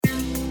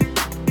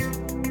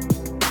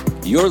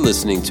You're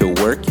listening to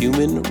Work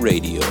Human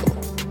Radio.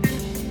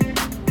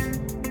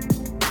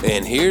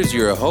 And here's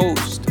your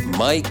host,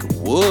 Mike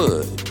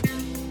Wood.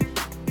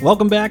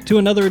 Welcome back to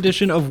another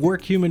edition of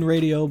Work Human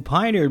Radio,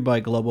 pioneered by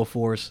Global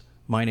Force.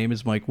 My name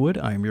is Mike Wood.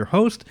 I am your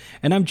host,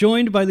 and I'm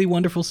joined by the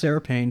wonderful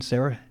Sarah Payne.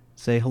 Sarah,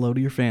 say hello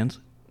to your fans.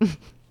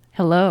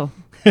 Hello.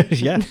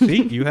 Yeah,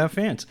 see, you have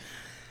fans.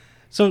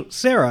 So,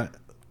 Sarah,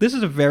 this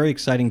is a very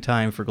exciting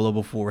time for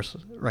Global Force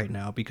right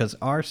now because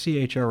our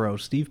CHRO,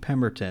 Steve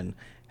Pemberton,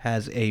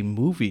 has a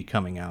movie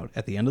coming out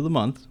at the end of the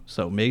month.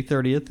 So May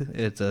 30th,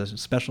 it's a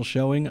special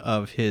showing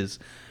of his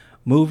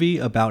movie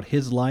about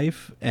his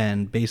life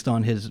and based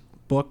on his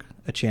book,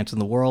 A Chance in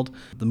the World.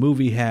 The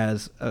movie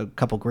has a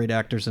couple great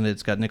actors in it.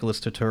 It's got Nicholas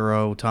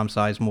Turturro, Tom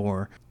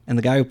Sizemore, and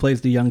the guy who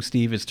plays the young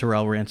Steve is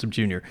Terrell Ransom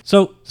Jr.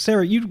 So,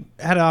 Sarah, you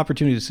had an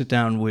opportunity to sit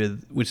down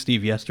with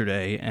Steve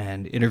yesterday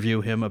and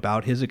interview him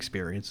about his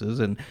experiences.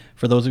 And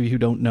for those of you who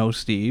don't know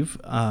Steve,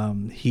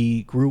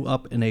 he grew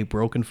up in a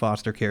broken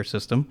foster care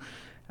system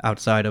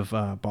outside of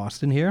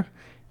Boston here,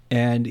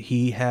 and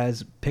he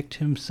has picked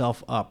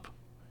himself up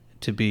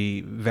to be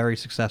very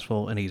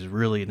successful, and he's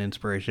really an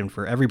inspiration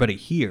for everybody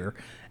here,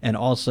 and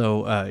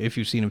also if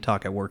you've seen him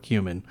talk at Work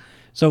Human.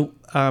 So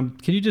can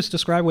you just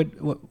describe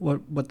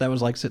what that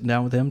was like sitting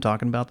down with him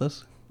talking about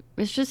this?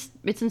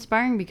 It's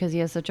inspiring because he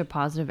has such a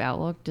positive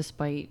outlook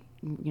despite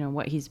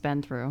what he's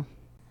been through.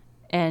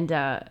 And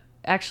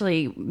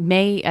actually,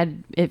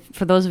 May,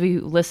 for those of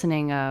you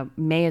listening,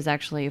 May is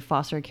actually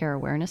Foster Care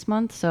Awareness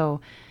Month, so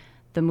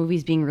the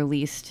movie's being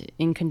released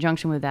in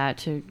conjunction with that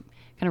to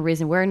kind of raise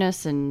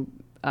awareness and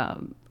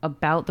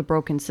about the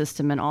broken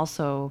system, and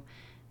also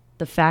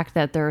the fact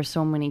that there are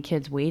so many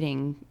kids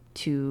waiting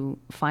to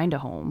find a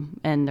home,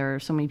 and there are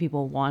so many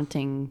people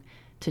wanting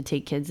to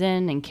take kids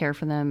in and care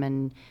for them.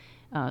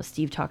 And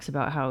Steve talks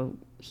about how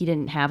he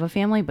didn't have a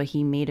family, but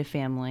he made a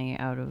family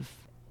out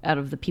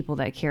of the people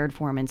that cared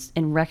for him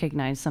and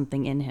recognized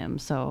something in him.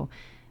 So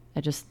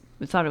I just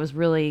thought it was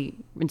really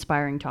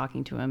inspiring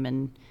talking to him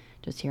and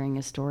just hearing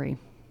his story.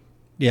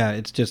 Yeah,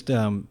 it's just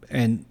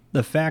and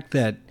the fact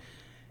that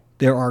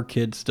there are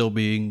kids still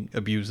being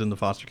abused in the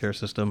foster care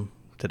system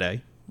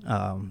today.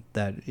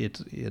 That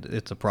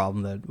it's a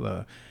problem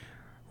that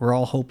we're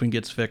all hoping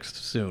gets fixed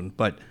soon.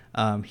 But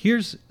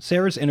here's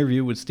Sarah's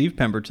interview with Steve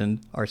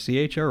Pemberton, our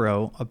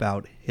CHRO,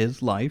 about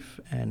his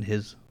life and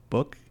his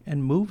book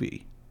and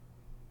movie.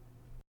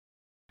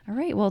 All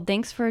right. Well,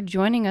 thanks for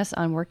joining us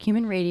on Work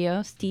Human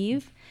Radio,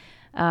 Steve.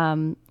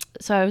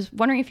 So I was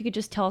wondering if you could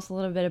just tell us a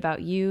little bit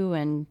about you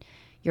and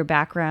your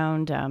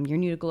background. You're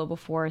new to Global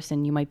Force,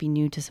 and you might be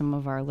new to some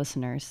of our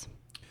listeners.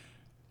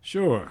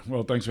 Sure.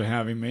 Well, thanks for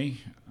having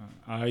me.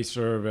 I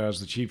serve as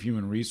the Chief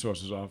Human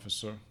Resources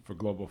Officer for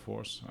Global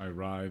Force. I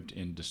arrived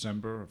in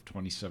December of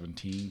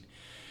 2017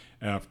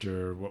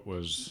 after what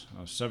was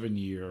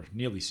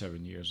nearly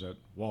 7 years at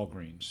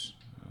Walgreens,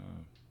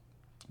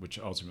 which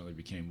ultimately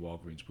became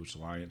Walgreens Boots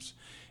Alliance.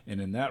 And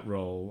in that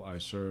role, I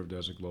served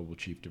as a Global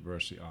Chief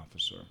Diversity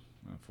Officer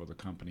for the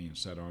company and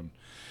sat on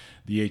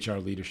the HR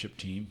leadership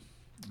team.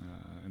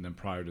 And then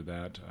prior to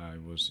that, I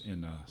was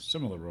in a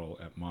similar role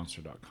at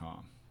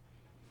Monster.com.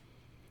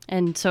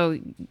 And so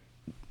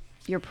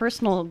your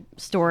personal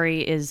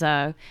story is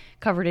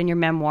covered in your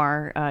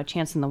memoir,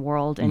 Chance in the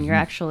World, and you're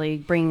actually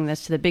bringing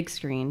this to the big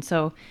screen.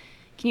 So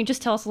can you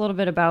just tell us a little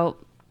bit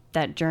about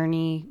that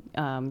journey,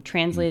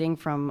 translating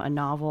from a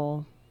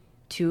novel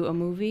to a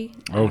movie?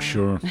 Oh,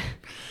 sure.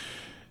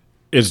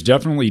 It's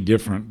definitely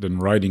different than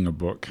writing a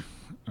book,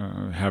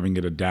 having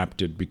it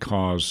adapted,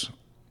 because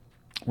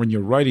when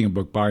you're writing a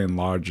book, by and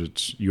large,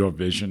 it's your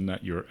vision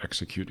that you're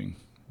executing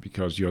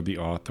because you're the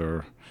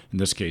author. In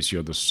this case,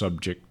 you're the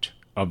subject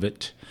of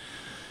it.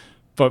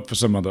 But for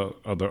some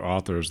other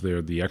authors,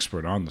 they're the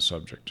expert on the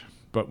subject.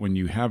 But when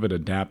you have it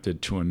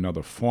adapted to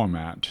another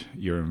format,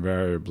 you're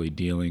invariably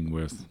dealing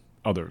with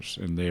others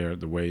and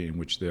the way in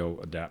which they'll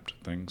adapt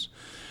things.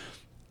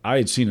 I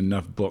had seen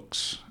enough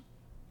books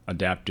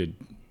adapted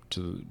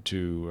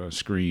to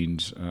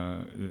screens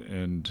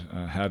and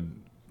had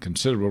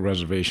considerable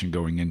reservation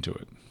going into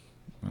it,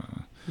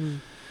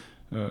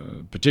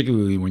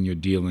 particularly when you're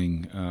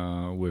dealing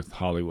with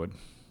Hollywood,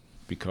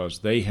 because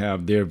they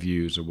have their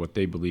views of what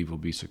they believe will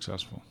be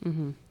successful.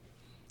 Mm-hmm.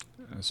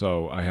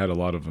 So I had a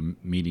lot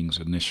of meetings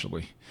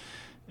initially,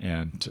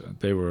 and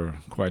they were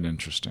quite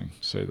interesting,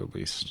 to say the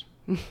least.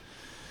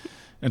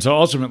 And so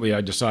ultimately I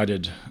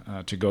decided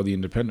to go the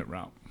independent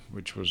route,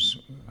 which was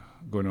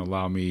going to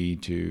allow me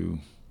to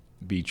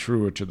be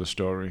truer to the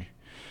story.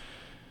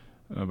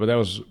 But that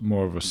was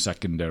more of a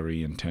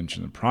secondary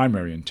intention. The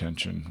primary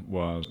intention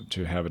was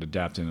to have it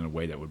adapted in a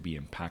way that would be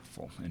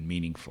impactful and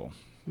meaningful.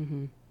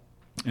 Mm-hmm.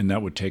 And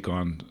that would take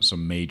on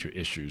some major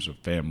issues of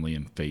family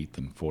and faith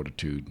and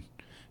fortitude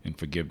and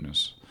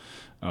forgiveness,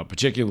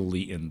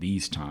 particularly in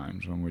these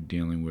times when we're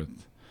dealing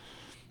with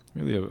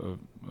really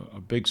a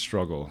big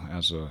struggle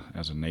as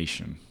a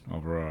nation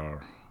over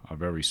our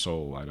very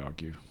soul, I'd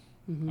argue,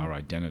 our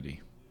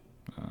identity.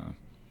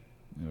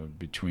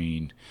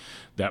 Between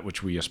that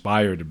which we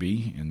aspire to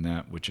be and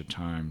that which at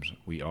times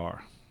we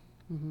are.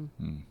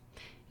 Mm-hmm.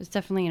 It's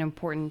definitely an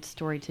important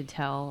story to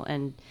tell.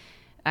 And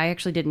I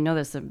actually didn't know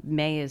this, that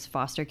May is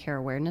Foster Care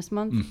Awareness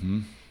Month.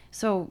 Mm-hmm.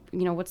 So,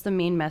 what's the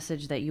main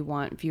message that you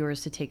want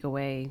viewers to take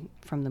away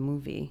from the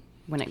movie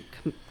when it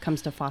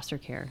comes to foster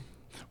care?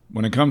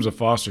 When it comes to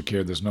foster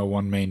care, there's no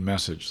one main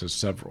message. There's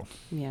several.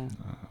 Yeah.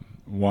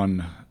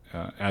 One,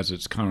 as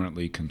it's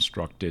currently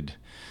constructed,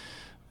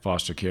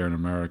 foster care in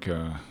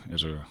America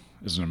is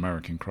an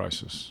American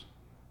crisis.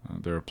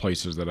 There are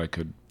places that I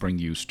could bring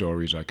you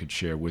stories I could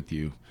share with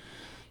you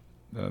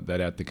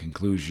that at the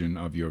conclusion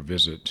of your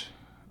visit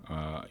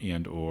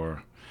and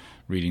or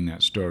reading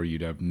that story,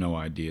 you'd have no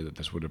idea that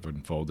this would have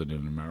unfolded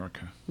in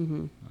America.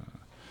 Mm-hmm.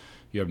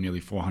 You have nearly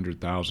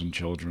 400,000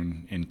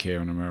 children in care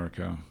in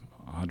America.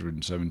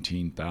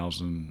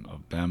 117,000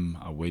 of them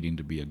are waiting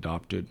to be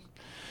adopted.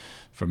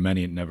 For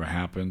many, it never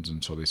happens,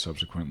 and so they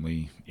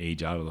subsequently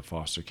age out of the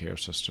foster care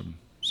system.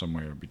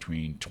 Somewhere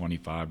between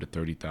 25 to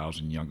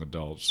 30,000 young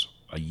adults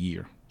a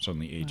year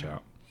suddenly age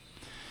out.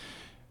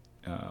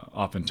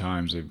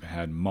 Oftentimes, they've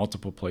had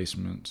multiple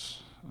placements,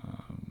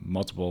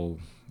 multiple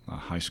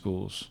high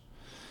schools.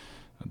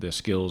 Their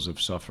skills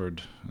have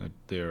suffered.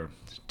 Their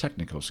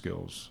technical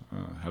skills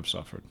have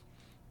suffered.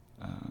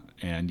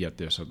 And yet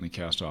they're suddenly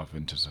cast off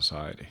into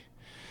society.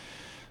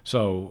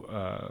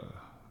 So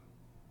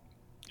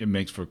it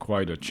makes for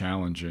quite a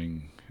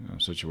challenging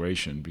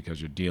situation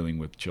because you're dealing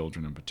with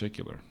children in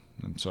particular.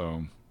 And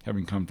so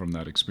having come from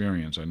that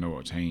experience, I know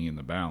what's hanging in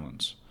the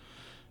balance.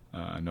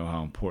 I know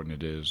how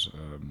important it is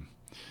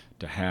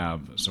to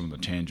have some of the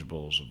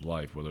tangibles of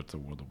life, whether it's the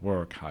world of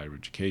work, higher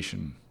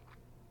education.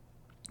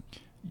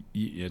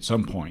 At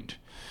some point,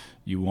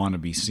 you want to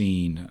be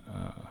seen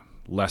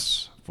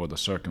less for the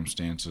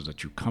circumstances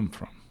that you come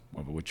from,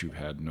 over which you've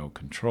had no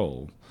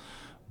control,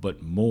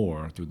 but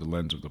more through the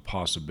lens of the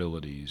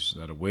possibilities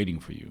that are waiting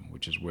for you,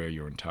 which is where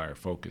your entire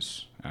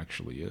focus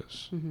actually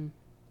is. Mm-hmm.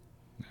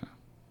 Yeah.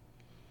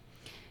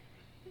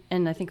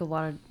 And I think a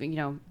lot of,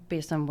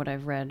 based on what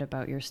I've read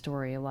about your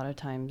story, a lot of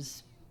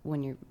times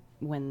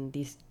when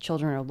these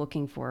children are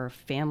looking for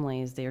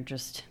families, they're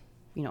just,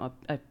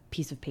 a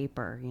piece of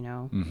paper,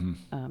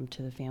 Mm-hmm.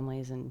 to the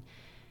families. And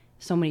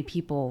so many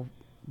people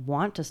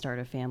want to start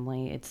a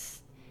family.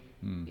 It's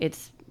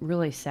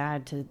really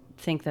sad to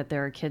think that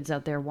there are kids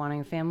out there wanting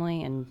a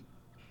family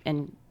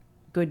and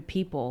good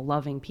people,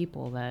 loving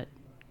people that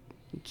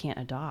you can't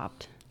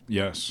adopt.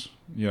 Yes.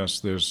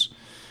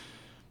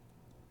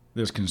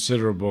 There's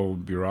considerable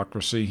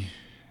bureaucracy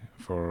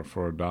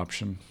for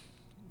adoption,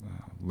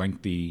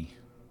 lengthy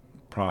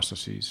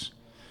processes.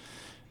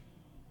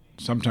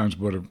 Sometimes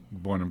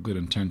born of good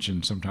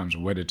intention, sometimes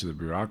wedded to the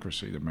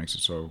bureaucracy that makes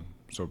it so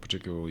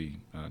particularly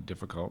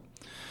difficult.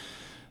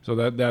 So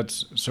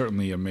that's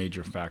certainly a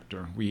major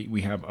factor.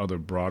 We have other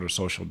broader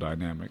social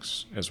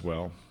dynamics as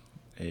well.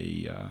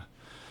 An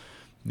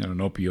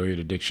opioid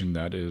addiction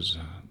that is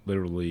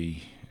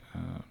literally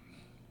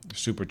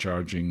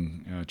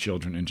supercharging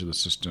children into the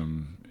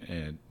system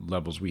at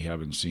levels we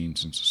haven't seen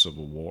since the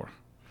Civil War.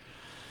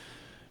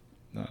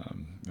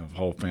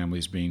 Whole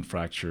families being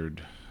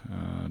fractured,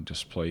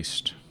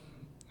 displaced.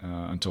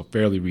 Until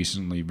fairly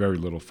recently, very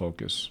little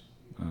focus.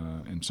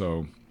 And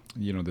so,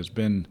 there's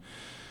been,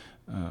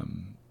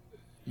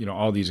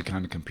 all these are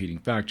kind of competing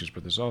factors,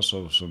 but there's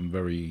also some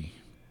very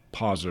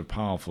positive,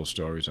 powerful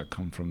stories that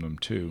come from them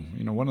too.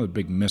 One of the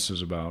big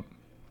misses about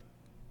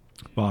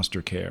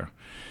foster care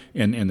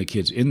and the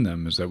kids in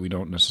them is that we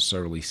don't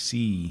necessarily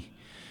see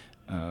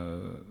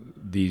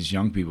these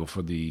young people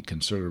for the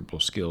considerable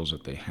skills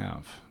that they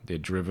have. They're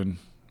driven.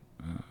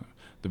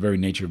 The very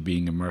nature of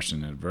being immersed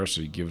in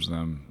adversity gives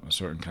them a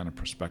certain kind of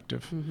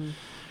perspective.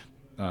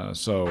 Mm-hmm.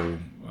 So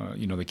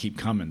they keep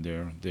coming.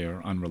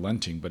 They're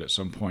unrelenting, but at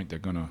some point they're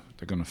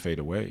gonna fade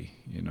away.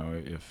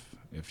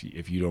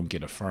 If you don't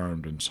get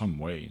affirmed in some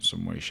way,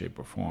 shape,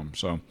 or form.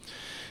 So,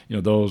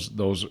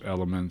 those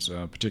elements,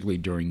 particularly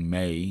during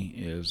May,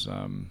 is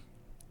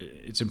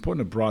it's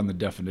important to broaden the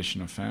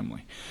definition of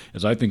family.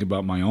 As I think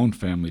about my own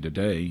family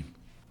today,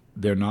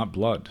 they're not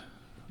blood.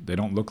 They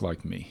don't look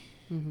like me.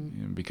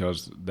 Mm-hmm.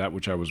 Because that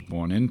which I was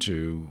born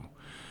into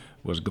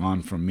was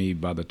gone from me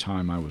by the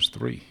time I was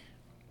 3.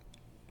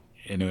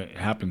 And it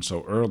happened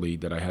so early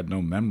that I had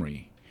no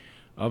memory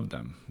of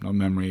them. No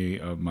memory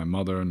of my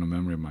mother, no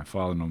memory of my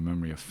father, no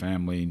memory of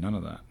family, none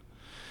of that.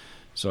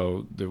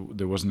 So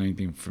there wasn't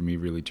anything for me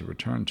really to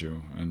return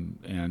to.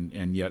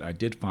 And yet I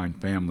did find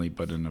family,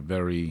 but in a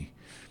very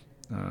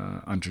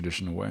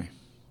untraditional way.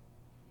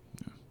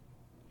 Yeah.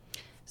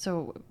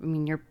 So,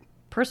 your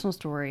personal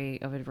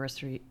story of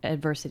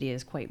adversity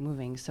is quite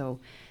moving. So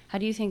how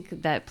do you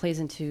think that plays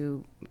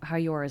into how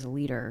you are as a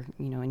leader,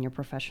 in your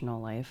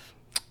professional life?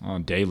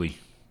 Daily.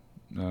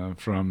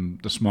 From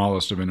the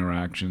smallest of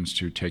interactions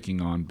to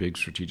taking on big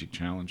strategic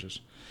challenges.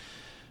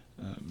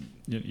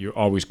 You're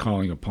always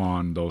calling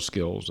upon those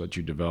skills that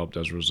you developed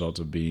as a result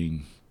of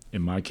being,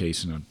 in my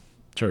case, in a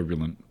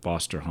turbulent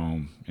foster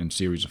home and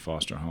series of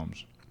foster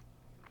homes,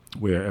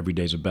 where every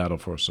day's a battle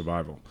for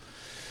survival.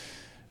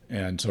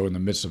 And so in the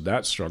midst of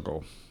that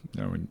struggle,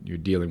 when you're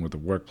dealing with a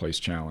workplace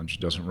challenge, it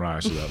doesn't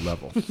rise to that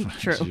level.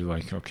 True. So you're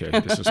like, okay,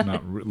 this is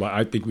not.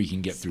 I think we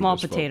can get through Small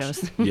this, potatoes.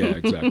 folks. Yeah,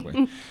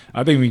 exactly.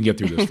 I think we can get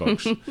through this,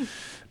 folks.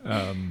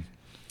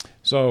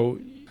 So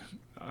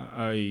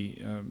I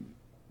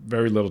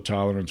very little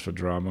tolerance for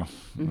drama,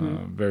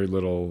 very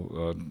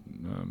little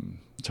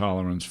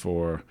tolerance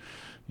for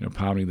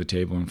pounding the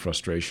table in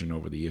frustration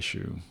over the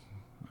issue.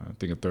 I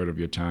think a third of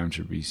your time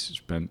should be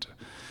spent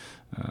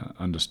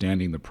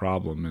understanding the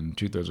problem, and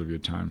 2/3 of your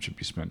time should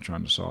be spent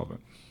trying to solve it.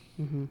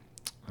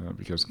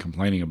 Because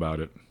complaining about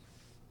it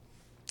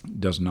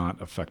does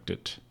not affect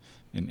it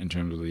in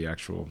terms of the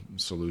actual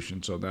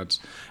solution. So that's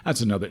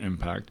another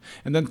impact.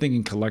 And then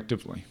thinking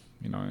collectively,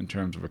 in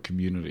terms of a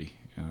community,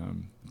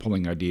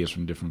 pulling ideas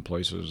from different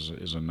places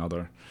is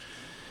another.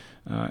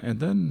 And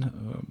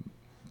then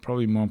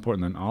probably more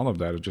important than all of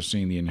that is just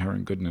seeing the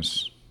inherent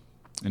goodness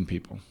in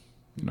people.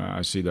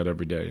 I see that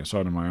every day. I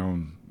saw it in my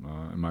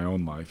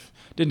own life.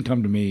 It didn't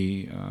come to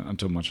me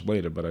until much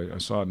later, but I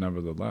saw it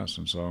nevertheless,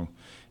 and so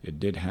it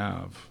did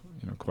have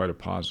quite a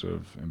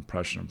positive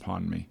impression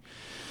upon me.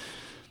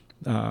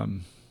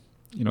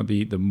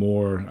 The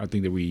more I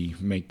think that we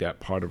make that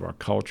part of our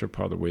culture,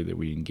 part of the way that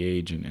we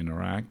engage and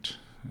interact,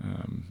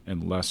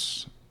 and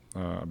less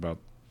about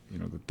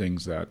the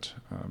things that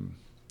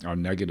are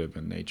negative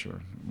in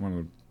nature. One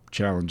of the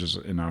challenges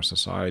in our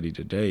society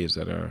today is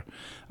that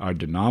our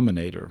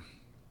denominator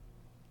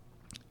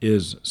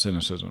is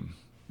cynicism.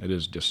 It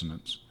is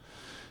dissonance.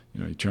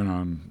 You turn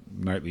on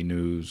nightly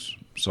news,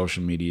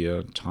 social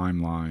media,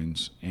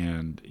 timelines,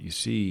 and you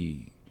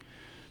see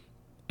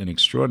an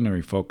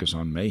extraordinary focus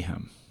on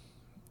mayhem.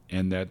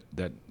 And that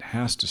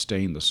has to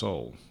stain the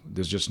soul.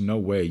 There's just no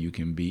way you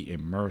can be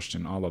immersed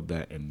in all of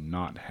that and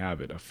not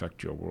have it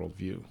affect your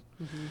worldview.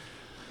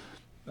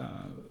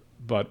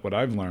 But what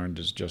I've learned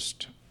is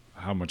just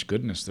how much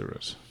goodness there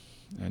is.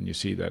 And you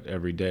see that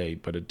every day.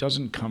 But it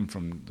doesn't come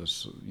from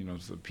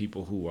the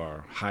people who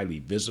are highly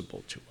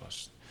visible to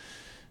us.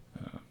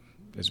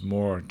 It's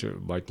more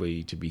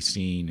likely to be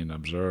seen and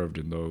observed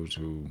in those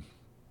who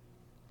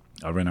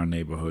are in our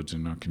neighborhoods,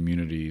 in our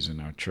communities, in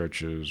our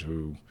churches,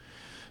 who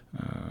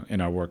in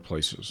our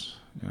workplaces.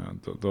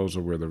 Those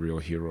are where the real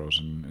heroes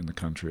in the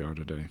country are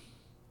today.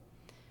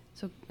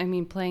 So,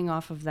 playing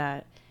off of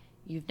that,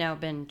 you've now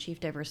been Chief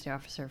Diversity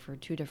Officer for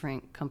 2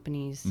 different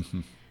companies.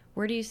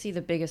 Where do you see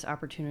the biggest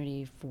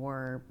opportunity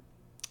for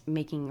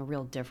making a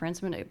real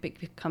difference when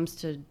it comes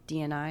to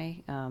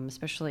D&I,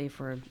 especially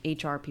for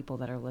HR people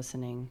that are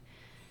listening?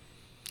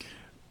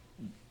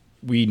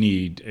 We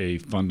need a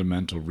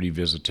fundamental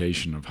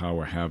revisitation of how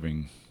we're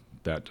having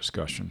that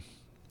discussion.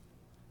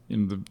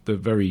 In the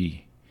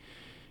very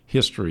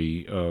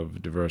history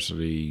of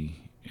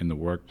diversity in the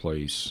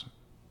workplace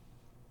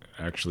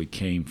actually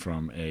came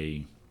from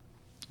a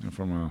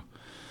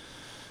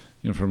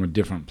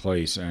different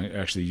place, and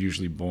actually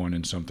usually born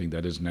in something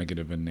that is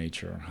negative in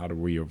nature. How do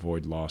we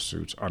avoid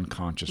lawsuits,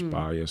 unconscious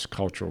bias,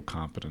 cultural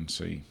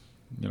competency,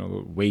 the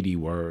weighty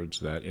words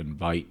that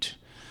invite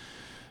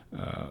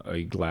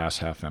a glass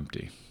half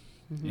empty.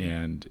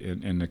 And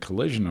in the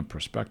collision of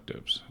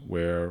perspectives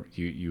where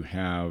you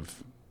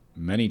have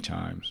many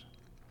times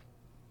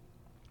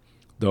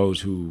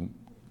those who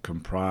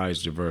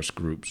comprise diverse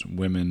groups,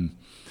 women,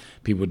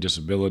 people with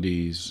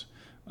disabilities,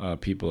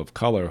 people of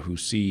color, who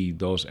see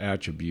those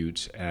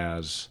attributes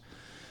as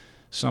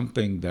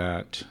something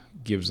that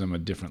gives them a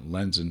different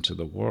lens into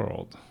the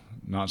world,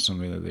 not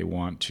something that they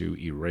want to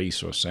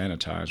erase or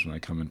sanitize when they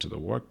come into the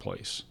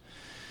workplace.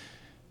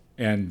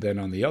 And then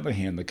on the other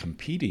hand, the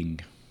competing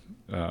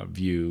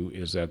view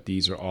is that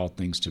these are all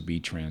things to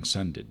be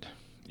transcended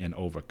and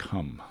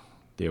overcome,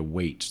 their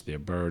weights, their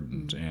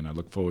burdens. And I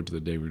look forward to the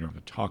day we don't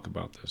have to talk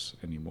about this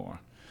anymore.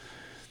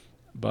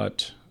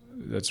 But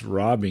that's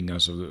robbing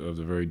us of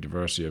the very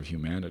diversity of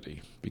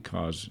humanity,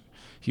 because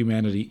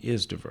humanity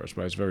is diverse.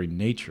 By its very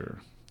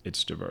nature,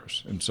 it's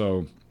diverse. And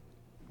so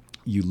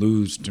you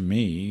lose, to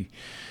me,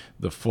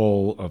 the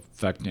full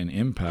effect and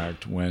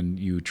impact when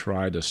you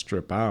try to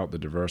strip out the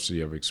diversity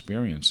of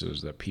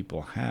experiences that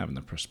people have and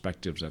the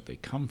perspectives that they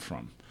come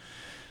from.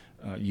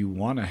 You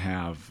want to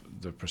have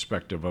the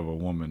perspective of a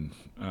woman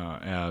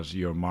as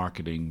you're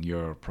marketing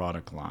your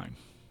product line,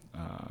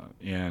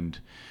 and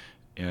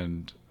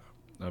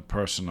a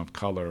person of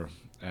color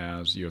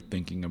as you're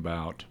thinking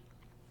about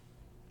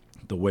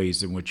the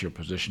ways in which you're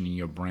positioning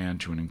your brand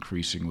to an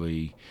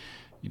increasingly,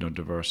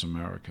 diverse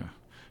America.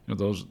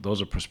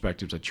 Those are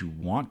perspectives that you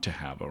want to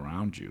have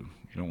around you.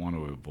 You don't want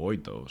to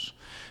avoid those.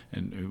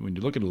 And when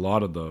you look at a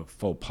lot of the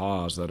faux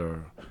pas that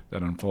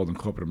unfold in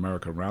corporate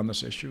America around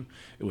this issue,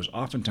 it was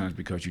oftentimes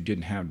because you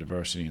didn't have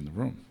diversity in the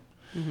room.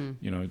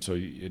 So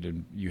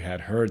you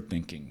had herd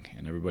thinking,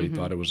 and everybody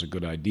thought it was a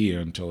good idea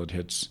until it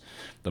hits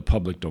the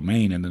public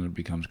domain, and then it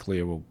becomes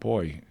clear, well,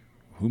 boy,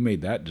 who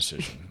made that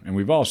decision? And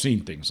we've all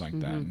seen things like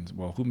that. And,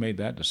 well, who made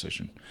that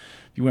decision?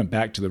 If you went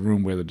back to the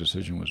room where the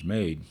decision was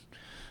made,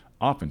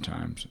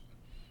 oftentimes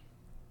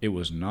it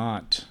was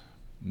not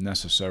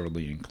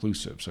necessarily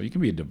inclusive. So you can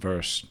be a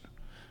diverse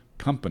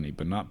company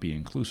but not be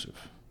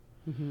inclusive.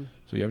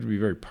 So you have to be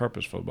very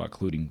purposeful about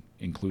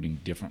including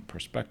different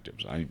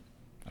perspectives.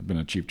 I've been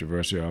a chief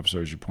diversity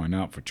officer, as you point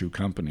out, for 2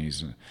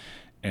 companies,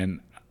 and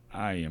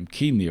I am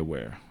keenly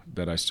aware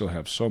that I still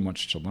have so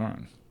much to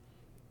learn.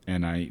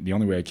 And the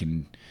only way I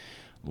can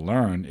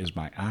learn is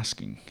by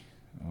asking,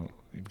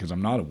 because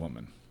I'm not a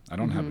woman. I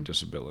don't have a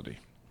disability.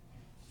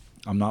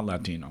 I'm not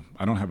Latino.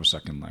 I don't have a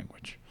second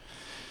language.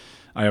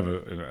 I have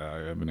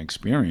an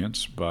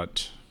experience,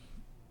 but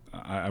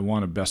I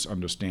want to best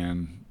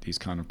understand these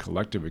kind of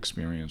collective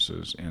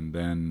experiences and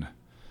then,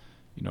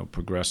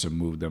 progress and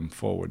move them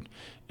forward.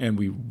 And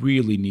we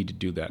really need to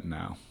do that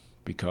now,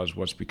 because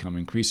what's become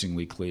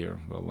increasingly clear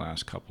the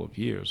last couple of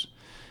years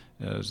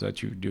is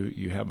that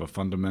you have a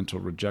fundamental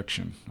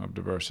rejection of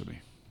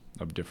diversity,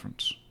 of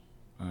difference,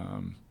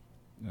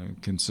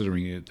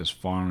 considering it this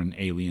foreign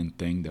alien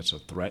thing that's a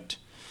threat.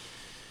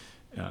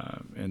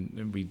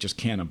 And we just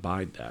can't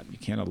abide that. You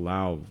can't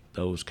allow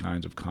those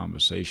kinds of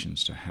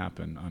conversations to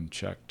happen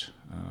unchecked,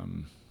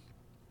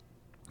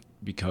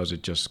 because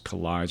it just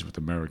collides with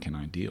American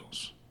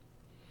ideals.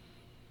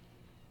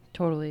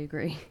 Totally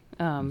agree.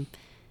 In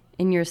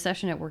your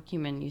session at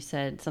WorkHuman, you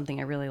said something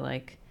I really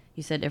like.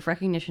 You said, if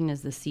recognition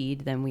is the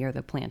seed, then we are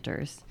the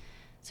planters.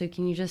 So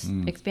can you just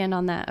expand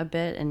on that a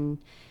bit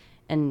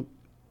and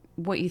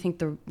what you think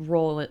the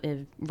role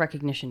of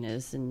recognition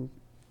is in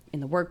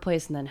the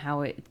workplace, and then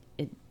how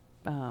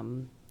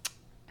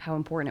how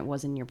important it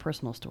was in your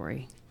personal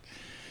story?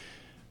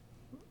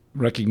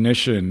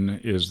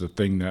 Recognition is the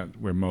thing that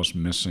we're most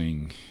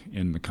missing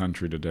in the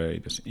country today,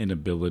 this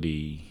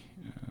inability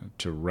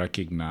to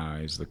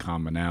recognize the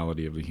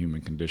commonality of the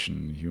human condition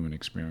and the human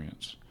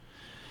experience.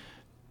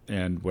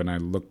 And when I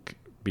look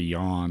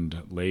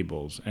beyond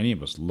labels, any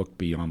of us look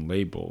beyond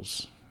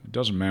labels. It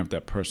doesn't matter if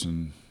that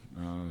person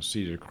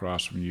seated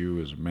across from you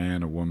is a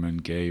man or woman,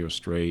 gay or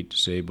straight,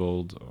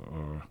 disabled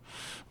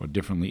or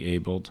differently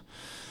abled,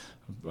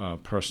 a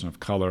person of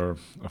color,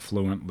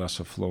 affluent, less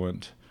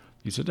affluent.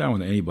 You sit down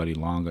with anybody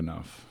long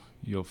enough,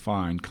 you'll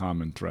find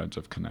common threads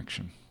of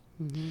connection.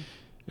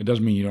 It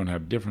doesn't mean you don't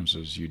have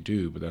differences. You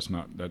do, but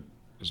that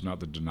is not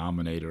the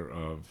denominator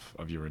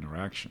of your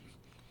interaction.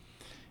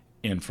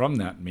 And from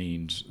that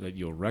means that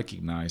you'll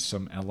recognize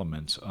some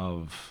elements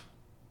of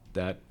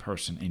that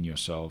person in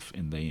yourself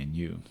and they in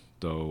you,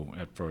 though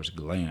at first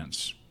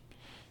glance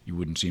you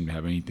wouldn't seem to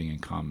have anything in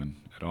common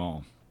at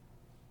all.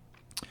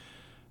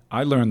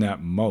 I learned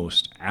that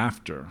most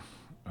after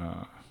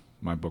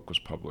my book was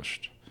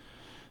published.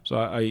 So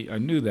I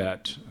knew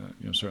that,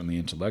 certainly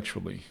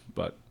intellectually,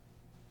 but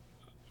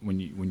when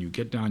you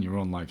get down your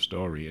own life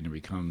story and it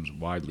becomes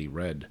widely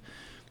read,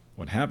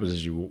 what happens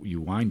is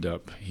you wind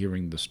up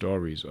hearing the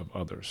stories of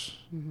others.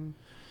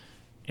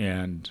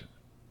 And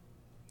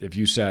if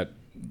you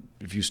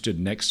stood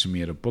next to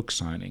me at a book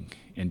signing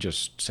and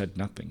just said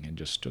nothing and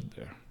just stood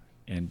there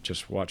and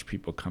just watched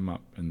people come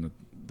up and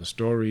the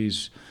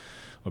stories,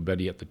 or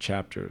better yet, the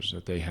chapters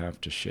that they have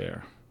to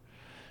share,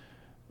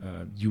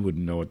 you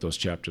wouldn't know what those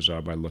chapters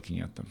are by looking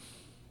at them.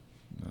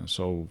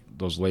 So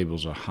those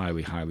labels are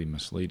highly, highly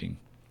misleading.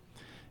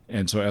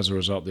 And so as a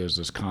result, there's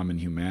this common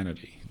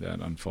humanity that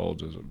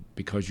unfolds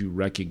because you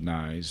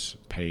recognize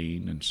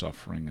pain and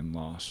suffering and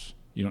loss.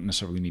 You don't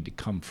necessarily need to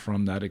come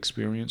from that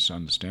experience to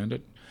understand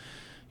it.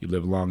 You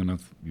live long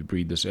enough, you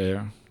breathe this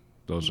air.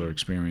 Those are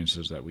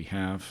experiences that we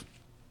have.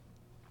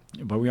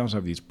 But we also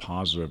have these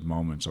positive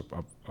moments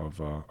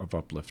of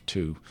uplift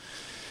too.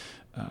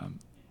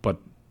 But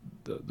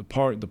the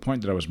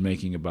point that I was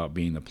making about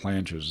being the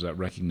planters is that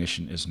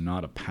recognition is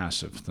not a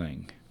passive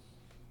thing.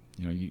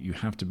 You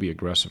have to be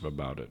aggressive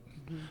about it,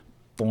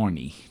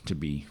 thorny to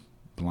be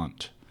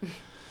blunt.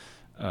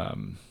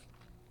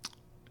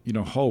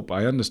 Hope,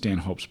 I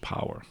understand hope's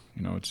power.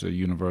 It's a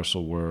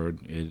universal word.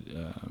 It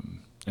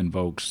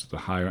invokes the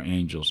higher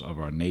angels of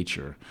our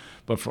nature.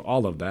 But for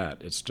all of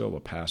that, it's still a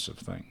passive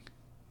thing.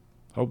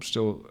 Hope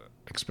still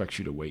expects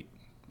you to wait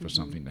for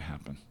something to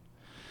happen.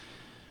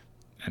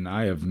 And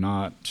I have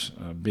not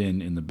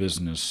been in the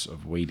business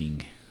of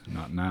waiting,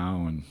 not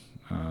now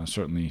and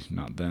certainly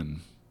not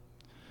then.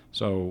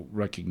 So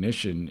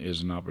recognition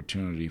is an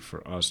opportunity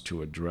for us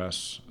to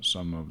address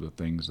some of the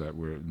things that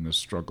we're in this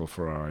struggle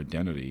for our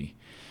identity.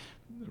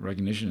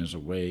 Recognition is a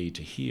way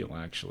to heal,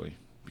 actually,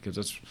 because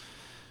that's,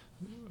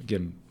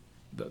 again,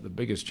 the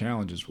biggest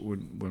challenge is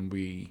when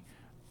we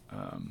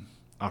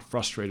are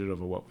frustrated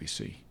over what we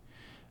see,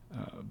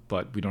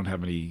 but we don't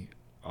have any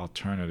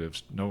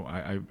alternatives. No,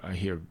 I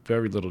hear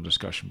very little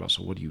discussion about,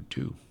 so what do you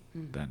do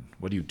then?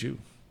 What do you do?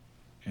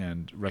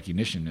 And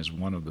recognition is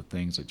one of the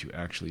things that you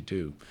actually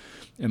do.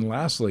 And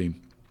lastly,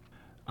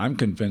 I'm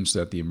convinced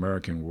that the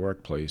American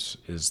workplace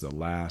is the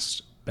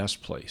last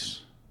best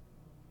place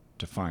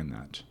to find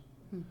that.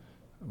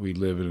 We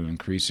live in an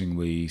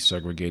increasingly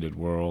segregated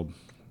world.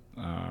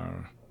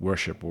 Our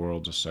worship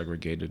worlds are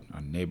segregated.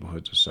 Our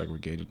neighborhoods are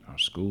segregated. Our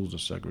schools are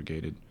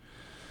segregated.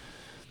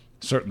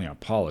 Certainly our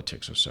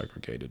politics are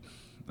segregated.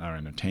 Our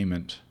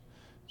entertainment.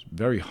 It's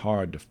very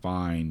hard to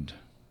find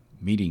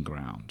meeting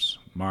grounds,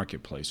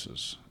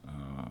 marketplaces,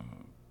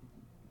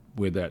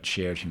 where that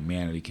shared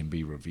humanity can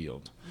be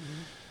revealed.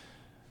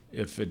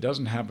 if it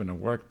doesn't happen in a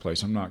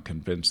workplace, I'm not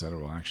convinced that it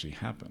will actually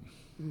happen.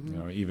 You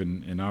know,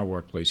 even in our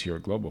workplace here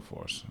at Global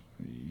Force,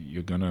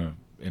 you're gonna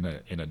in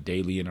a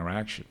daily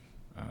interaction,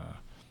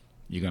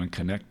 you're gonna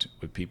connect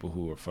with people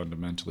who are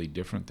fundamentally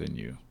different than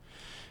you,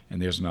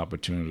 and there's an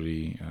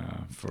opportunity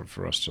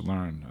for us to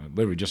learn.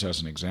 Literally, just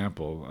as an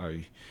example,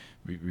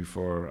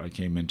 before I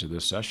came into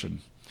this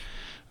session,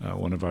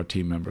 one of our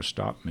team members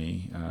stopped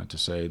me to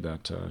say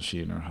that she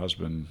and her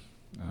husband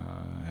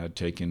had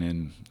taken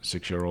in a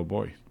 6-year-old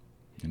boy,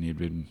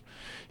 and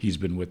he's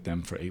been with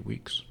them for 8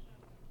 weeks.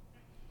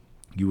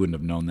 You wouldn't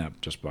have known that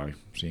just by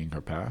seeing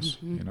her pass,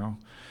 you know.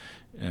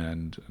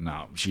 And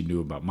now she knew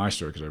about my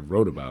story because I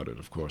wrote about it,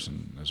 of course,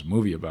 and there's a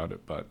movie about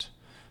it. But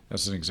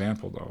that's an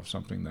example, though, of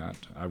something that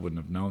I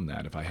wouldn't have known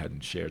that if I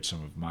hadn't shared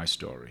some of my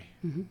story.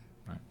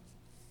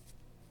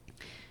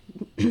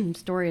 Right.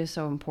 Story is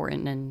so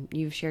important, and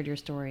you've shared your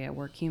story at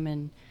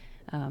WorkHuman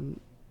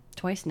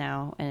twice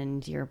now,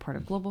 and you're a part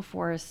of Global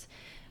Force.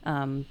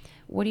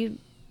 What do you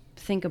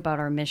think about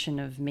our mission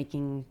of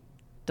making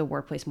the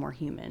workplace more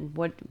human?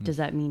 What does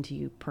that mean to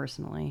you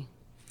personally?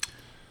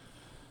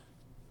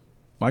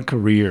 My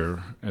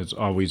career has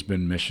always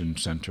been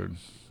mission-centered.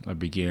 I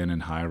began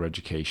in higher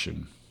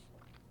education,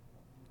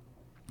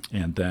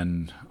 and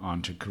then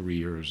on to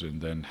careers,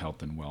 and then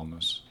health and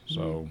wellness.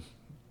 So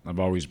I've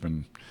always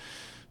been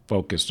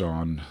focused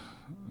on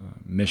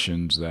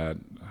missions that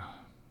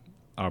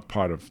are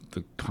part of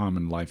the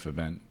common life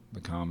event,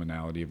 the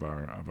commonality of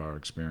our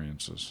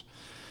experiences.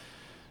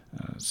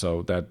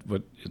 So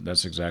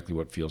that's exactly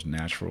what feels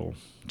natural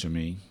to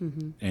me,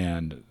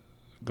 and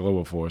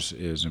Global Force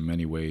is in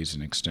many ways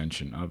an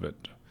extension of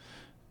it,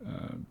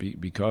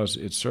 because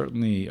it's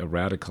certainly a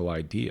radical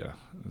idea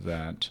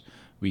that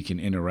we can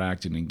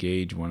interact and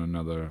engage one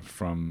another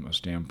from a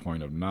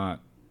standpoint of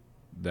not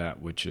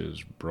that which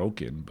is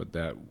broken, but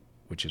that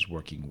which is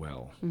working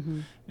well,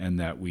 and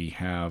that we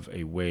have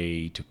a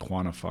way to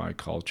quantify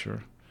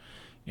culture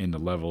in the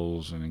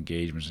levels and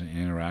engagements and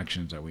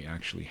interactions that we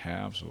actually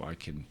have. So I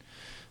can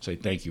say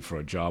thank you for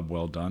a job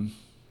well done,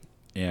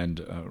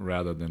 and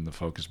rather than the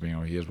focus being,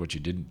 oh, here's what you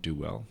didn't do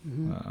well,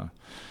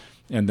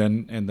 and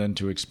then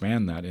to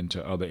expand that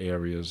into other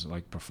areas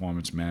like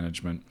performance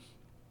management,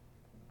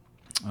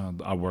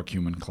 our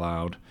WorkHuman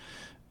Cloud,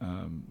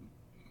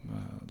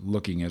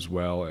 looking as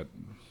well at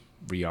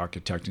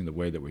re-architecting the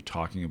way that we're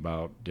talking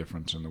about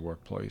difference in the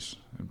workplace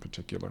in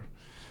particular.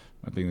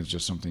 I think there's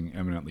just something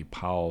eminently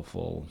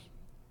powerful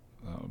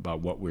about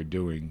what we're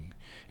doing,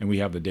 and we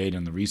have the data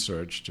and the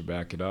research to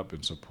back it up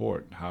and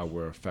support how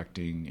we're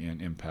affecting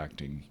and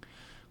impacting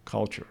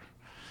culture.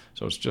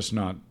 So it's just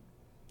not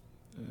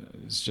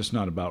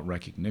about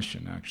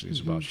recognition. Actually, it's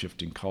about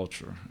shifting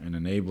culture and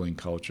enabling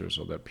culture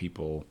so that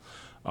people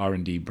are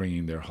indeed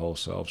bringing their whole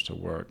selves to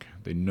work.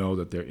 They know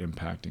that they're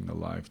impacting a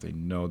life. They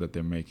know that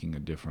they're making a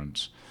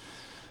difference.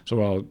 So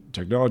while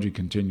technology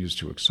continues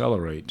to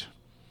accelerate,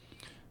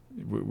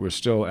 we're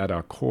still at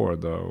our core,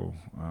 though.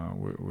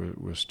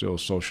 We're still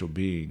social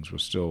beings. We're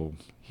still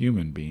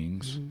human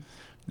beings,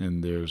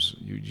 and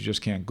you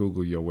just can't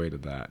Google your way to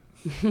that.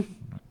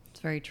 It's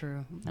very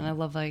true, and I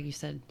love how you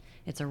said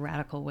it's a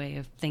radical way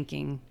of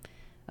thinking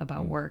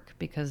about work,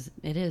 because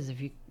it is.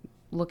 If you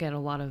look at a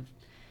lot of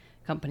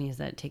companies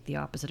that take the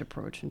opposite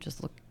approach and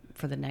just look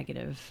for the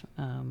negative,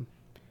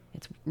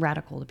 it's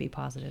radical to be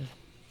positive.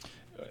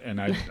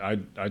 And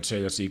I'd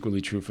say that's equally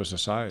true for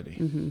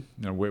society.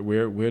 Now,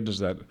 where does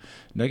that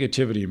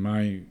negativity, in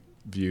my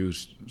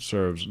views,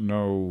 serves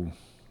no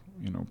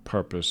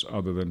purpose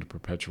other than to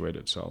perpetuate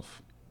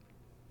itself.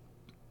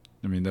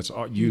 I mean, that's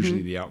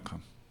usually the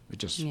outcome. It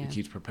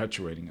keeps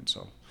perpetuating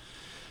itself.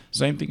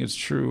 Same thing is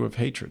true of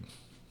hatred.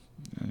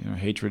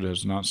 Hatred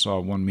has not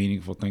solved one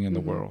meaningful thing in the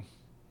world.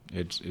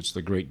 It's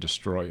the great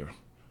destroyer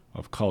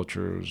of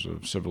cultures,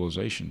 of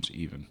civilizations,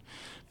 even,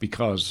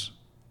 because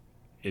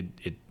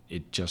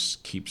it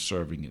just keeps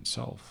serving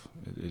itself.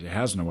 It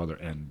has no other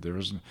end. It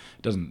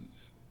doesn't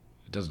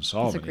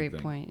solve anything. That's a great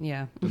point.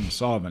 Yeah, it doesn't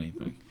solve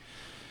anything.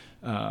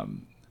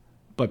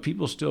 But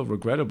people still,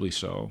 regrettably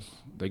so,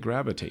 they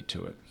gravitate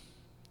to it.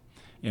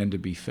 And to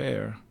be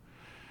fair,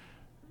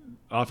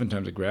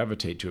 oftentimes they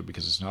gravitate to it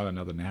because it's not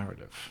another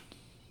narrative.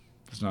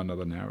 There's not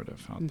another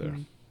narrative out there.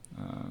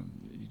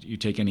 You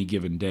take any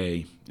given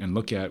day and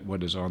look at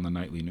what is on the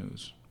nightly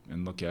news,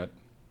 and look at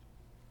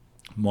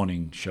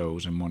morning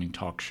shows and morning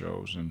talk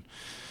shows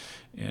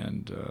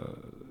and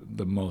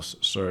the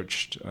most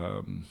searched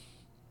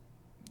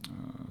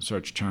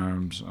search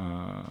terms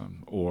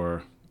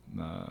or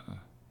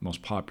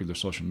most popular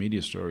social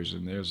media stories,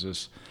 and there's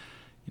this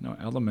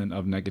element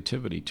of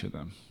negativity to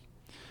them.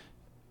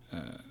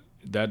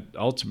 That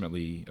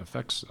ultimately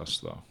affects us,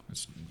 though.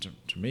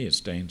 To me, it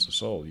stains the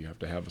soul. You have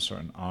to have a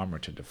certain armor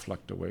to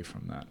deflect away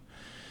from that.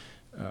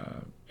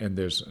 And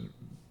there's a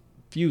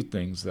few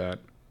things that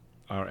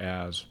are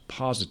as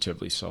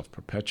positively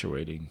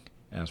self-perpetuating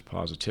as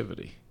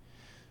positivity.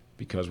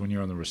 Because when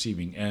you're on the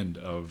receiving end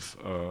of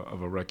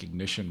a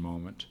recognition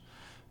moment,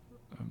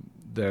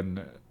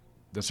 then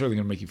that's certainly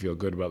going to make you feel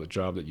good about the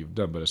job that you've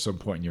done. But at some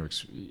point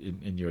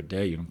in your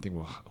day, you don't think,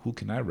 well, who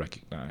can I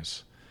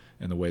recognize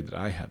in the way that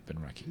I have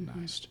been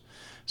recognized?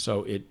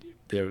 So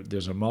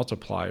there's a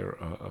multiplier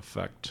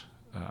effect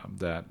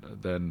that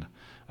then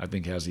I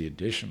think has the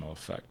additional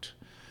effect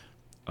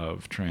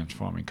of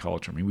transforming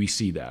culture. I mean, we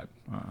see that.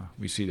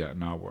 We see that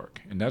in our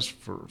work. And that's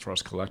for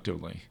us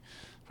collectively.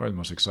 Probably the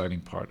most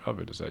exciting part of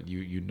it is that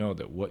you know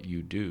that what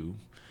you do,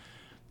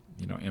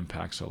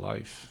 impacts a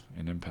life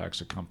and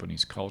impacts a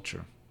company's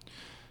culture.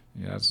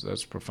 Yeah,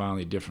 that's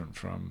profoundly different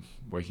from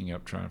waking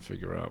up trying to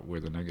figure out where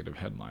the negative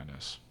headline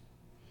is.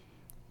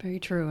 Very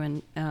true.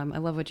 And I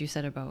love what you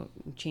said about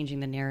changing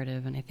the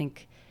narrative. And I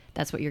think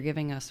that's what you're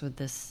giving us with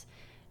this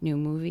new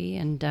movie.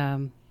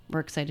 And we're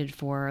excited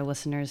for our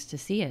listeners to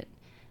see it.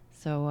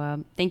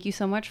 So thank you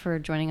so much for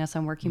joining us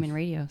on Work Human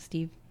Radio,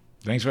 Steve.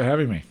 Thanks for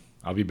having me.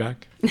 I'll be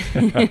back.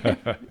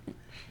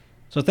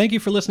 So thank you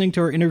for listening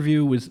to our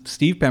interview with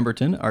Steve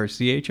Pemberton, our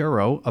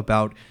CHRO,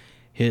 about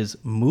his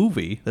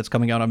movie that's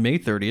coming out on May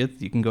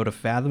 30th. You can go to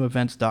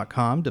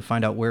fathomevents.com to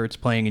find out where it's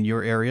playing in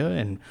your area,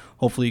 and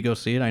hopefully you go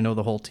see it. I know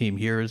the whole team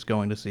here is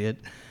going to see it.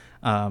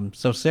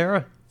 So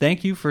Sarah,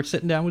 thank you for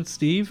sitting down with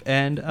Steve.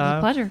 And My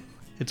pleasure.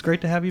 It's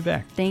great to have you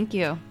back. Thank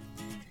you.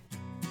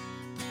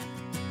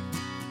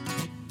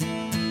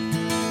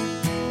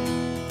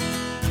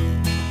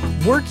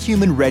 Work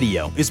Human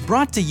Radio is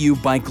brought to you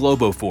by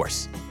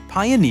Globoforce,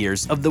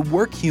 pioneers of the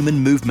Work Human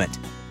movement.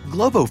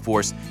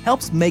 Globoforce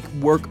helps make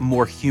work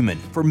more human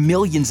for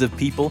millions of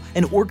people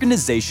and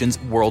organizations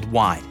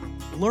worldwide.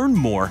 Learn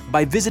more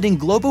by visiting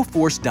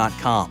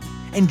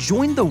globoforce.com and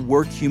join the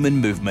Work Human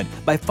movement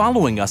by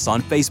following us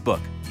on Facebook,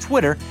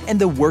 Twitter,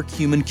 and the Work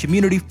Human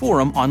Community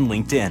Forum on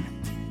LinkedIn.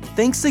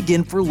 Thanks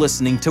again for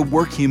listening to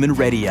Work Human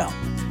Radio.